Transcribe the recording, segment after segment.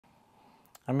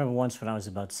I remember once when I was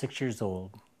about 6 years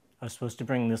old, I was supposed to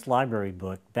bring this library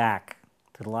book back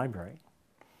to the library,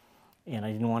 and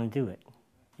I didn't want to do it.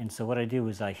 And so what I did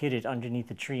was I hid it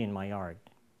underneath a tree in my yard,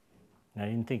 and I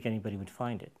didn't think anybody would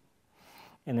find it.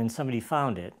 And then somebody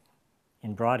found it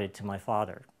and brought it to my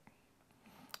father.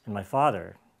 And my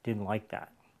father didn't like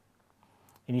that.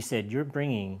 And he said, "You're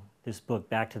bringing this book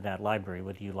back to that library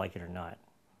whether you like it or not.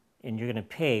 And you're going to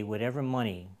pay whatever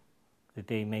money that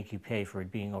they make you pay for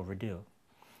it being overdue."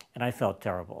 And I felt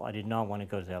terrible. I did not want to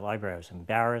go to that library. I was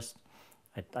embarrassed.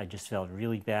 I just felt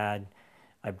really bad.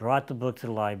 I brought the book to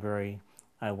the library.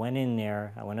 I went in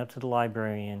there. I went up to the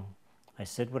librarian. I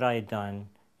said what I had done,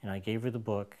 and I gave her the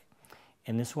book.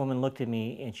 And this woman looked at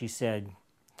me, and she said,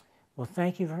 "Well,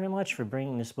 thank you very much for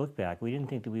bringing this book back. We didn't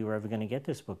think that we were ever going to get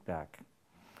this book back."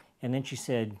 And then she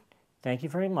said, "Thank you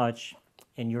very much,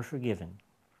 and you're forgiven."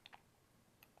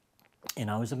 And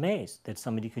I was amazed that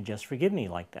somebody could just forgive me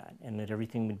like that and that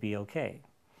everything would be okay.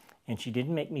 And she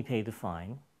didn't make me pay the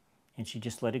fine, and she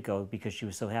just let it go because she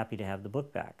was so happy to have the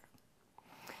book back.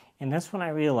 And that's when I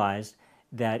realized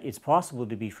that it's possible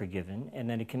to be forgiven and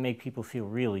that it can make people feel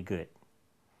really good.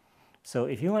 So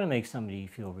if you want to make somebody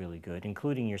feel really good,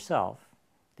 including yourself,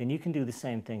 then you can do the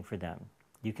same thing for them.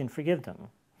 You can forgive them.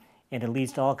 And it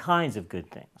leads to all kinds of good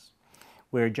things.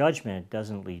 Where judgment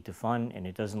doesn't lead to fun and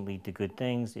it doesn't lead to good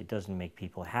things, it doesn't make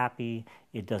people happy,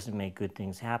 it doesn't make good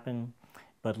things happen,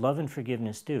 but love and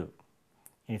forgiveness do.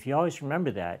 And if you always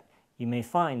remember that, you may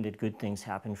find that good things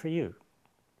happen for you.